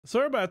So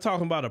everybody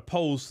talking about a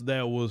post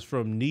that was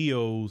from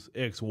Neo's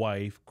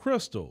ex-wife,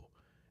 Crystal.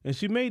 And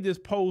she made this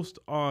post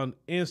on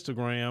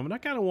Instagram, and I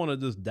kind of want to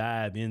just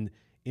dive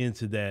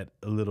into that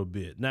a little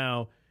bit.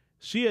 Now,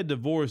 she had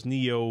divorced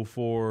Neo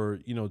for,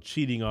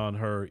 cheating on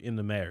her in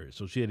the marriage.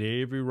 So she had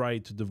every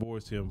right to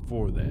divorce him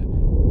for that.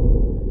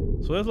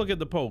 So let's look at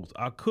the post.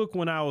 I cooked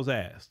when I was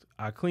asked.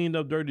 I cleaned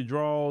up dirty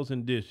drawers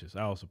and dishes.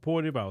 I was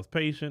supportive. I was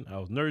patient. I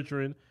was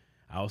nurturing.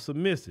 I was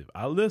submissive.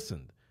 I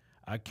listened.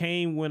 I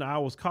came when I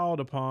was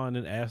called upon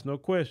and asked no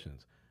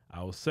questions.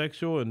 I was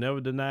sexual and never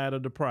denied or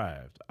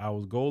deprived. I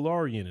was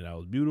goal-oriented. I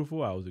was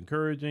beautiful. I was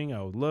encouraging.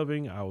 I was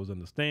loving. I was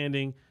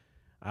understanding.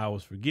 I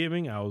was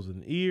forgiving. I was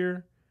an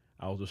ear.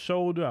 I was a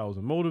shoulder. I was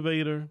a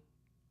motivator.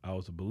 I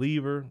was a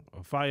believer,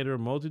 a fighter,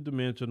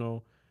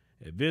 multidimensional,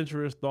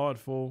 adventurous,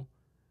 thoughtful.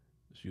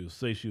 She would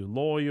say she was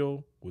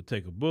loyal, would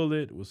take a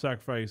bullet, would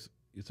sacrifice,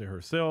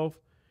 herself.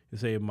 You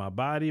say my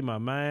body, my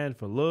mind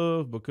for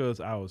love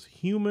because I was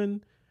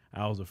human.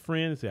 I was a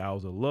friend. Say I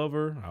was a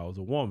lover. I was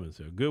a woman.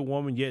 Say a good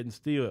woman, yet and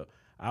still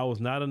I was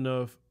not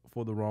enough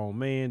for the wrong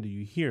man. Do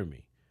you hear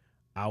me?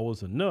 I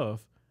was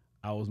enough.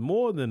 I was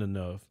more than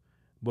enough,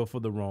 but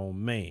for the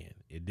wrong man.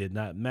 It did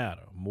not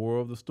matter.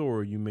 Moral of the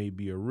story, you may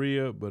be a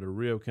rib, but a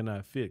rib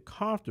cannot fit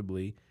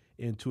comfortably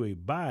into a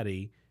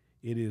body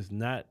it is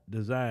not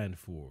designed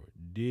for.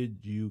 Did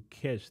you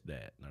catch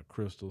that? Now,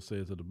 Crystal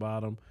says at the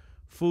bottom,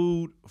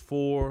 food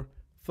for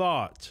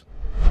thought.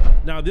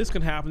 Now, this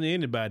can happen to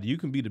anybody. You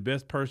can be the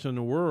best person in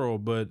the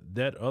world, but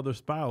that other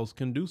spouse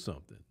can do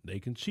something. They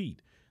can cheat.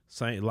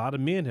 A lot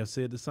of men have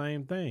said the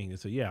same thing. They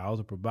say, yeah, I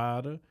was a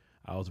provider.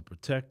 I was a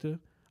protector.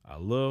 I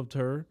loved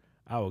her.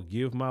 I would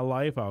give my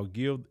life. I would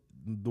give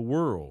the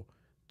world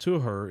to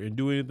her and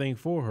do anything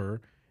for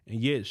her.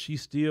 And yet she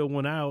still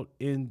went out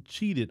and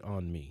cheated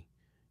on me.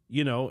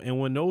 And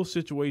when those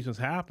situations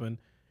happen,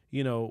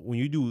 when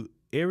you do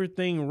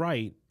everything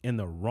right and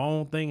the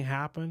wrong thing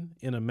happen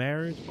in a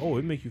marriage,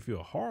 it makes you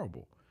feel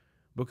horrible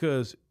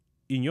because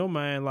in your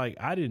mind, like,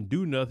 I didn't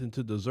do nothing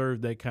to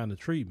deserve that kind of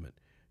treatment.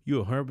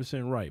 You're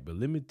 100% right. But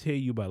let me tell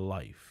you about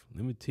life.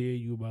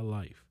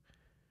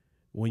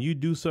 When you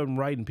do something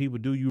right and people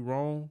do you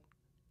wrong,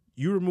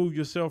 you remove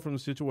yourself from the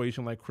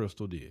situation like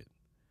Crystal did.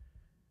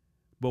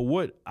 But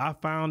what I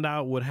found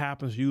out what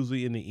happens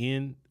usually in the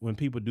end when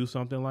people do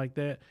something like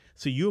that,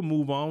 so you'll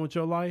move on with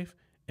your life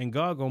and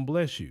God gonna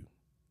bless you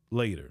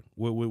later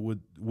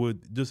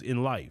with just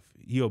in life.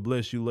 He'll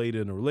bless you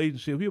later in a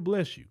relationship. He'll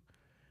bless you.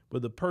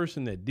 But the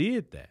person that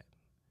did that,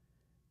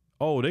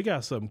 they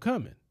got something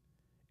coming.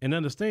 And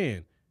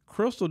understand,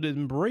 Crystal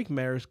didn't break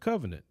marriage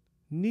covenant.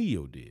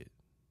 Neo did.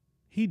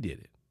 He did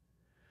it.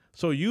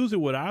 So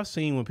usually what I've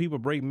seen when people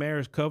break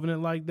marriage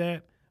covenant like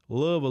that,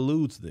 love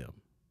eludes them.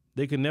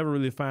 They can never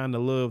really find the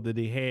love that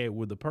they had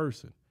with the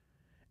person.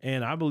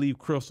 And I believe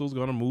Crystal's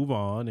going to move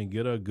on and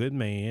get a good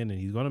man and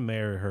he's going to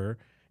marry her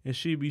and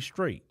she'll be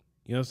straight.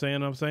 You know what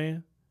I'm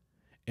saying?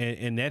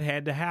 And that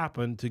had to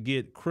happen to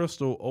get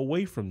Crystal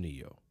away from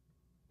Neo.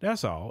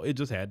 That's all. It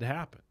just had to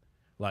happen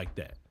like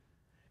that.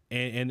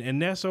 And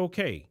that's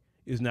okay.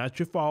 It's not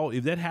your fault.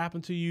 If that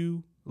happened to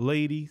you,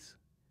 ladies,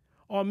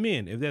 or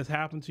men, if that's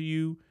happened to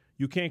you,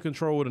 you can't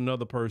control what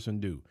another person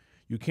do.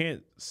 You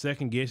can't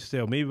second guess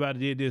yourself. Maybe if I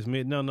did this,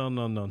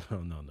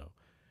 no.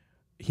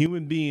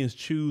 Human beings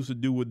choose to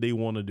do what they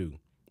want to do.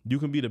 You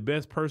can be the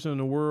best person in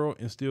the world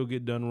and still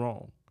get done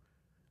wrong.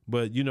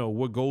 But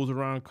what goes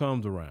around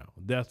comes around.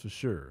 That's for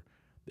sure.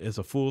 It's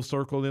a full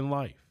circle in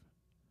life.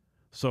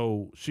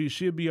 So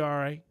she'll be all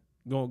right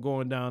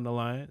going down the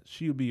line.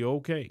 She'll be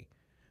okay.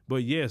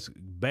 But yes,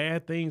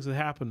 bad things that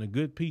happen to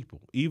good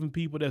people, even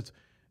people that's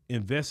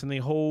investing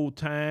their whole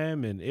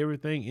time and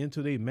everything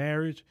into their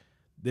marriage.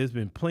 There's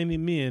been plenty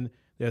of men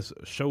that's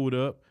showed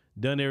up,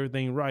 done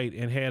everything right,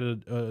 and had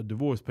a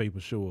divorce paper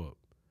show up.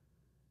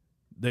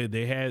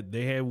 They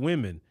had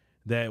women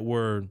that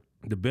were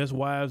the best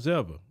wives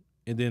ever,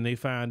 and then they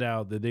find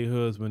out that their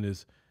husband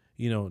is,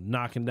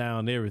 knocking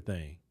down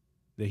everything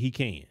that he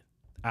can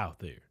out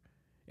there,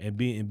 and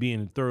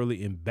being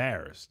thoroughly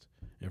embarrassed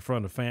in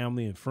front of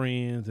family and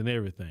friends and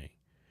everything.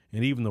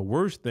 And even the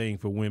worst thing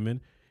for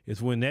women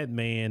is when that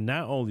man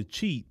not only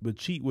cheat, but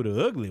cheat with an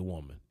ugly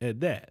woman at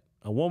that.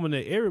 A woman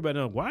that everybody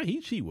knows, why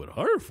he cheat with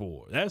her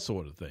for? That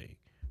sort of thing,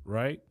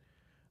 right?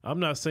 I'm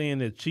not saying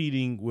that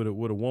cheating with a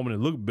woman that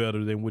look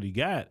better than what he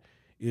got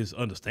is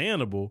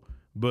understandable,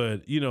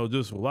 but,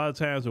 just a lot of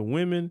times with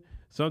women,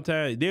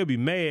 sometimes they'll be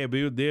mad,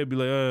 but they'll be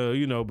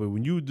like, but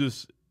when you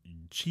just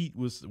cheat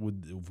when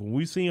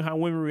we seen how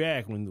women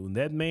react, when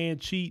that man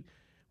cheat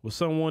with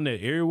someone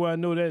that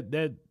everyone know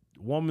that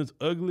woman's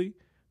ugly,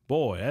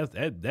 boy,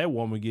 that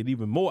woman get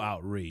even more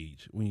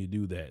outraged when you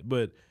do that.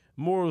 But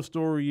moral of the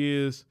story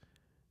is,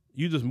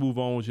 you just move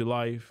on with your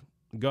life.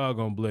 God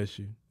gonna bless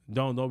you.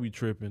 Don't be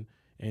tripping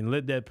and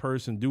let that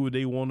person do what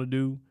they want to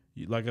do.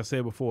 Like I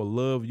said before,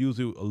 love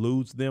usually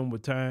eludes them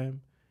with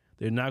time.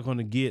 They're not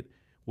gonna get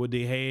what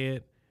they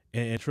had.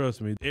 And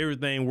trust me,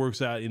 everything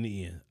works out in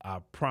the end. I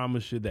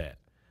promise you that.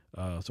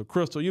 So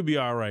Crystal, you'll be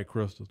all right,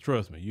 Crystal.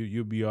 Trust me,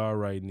 you'll be all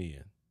right in the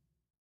end.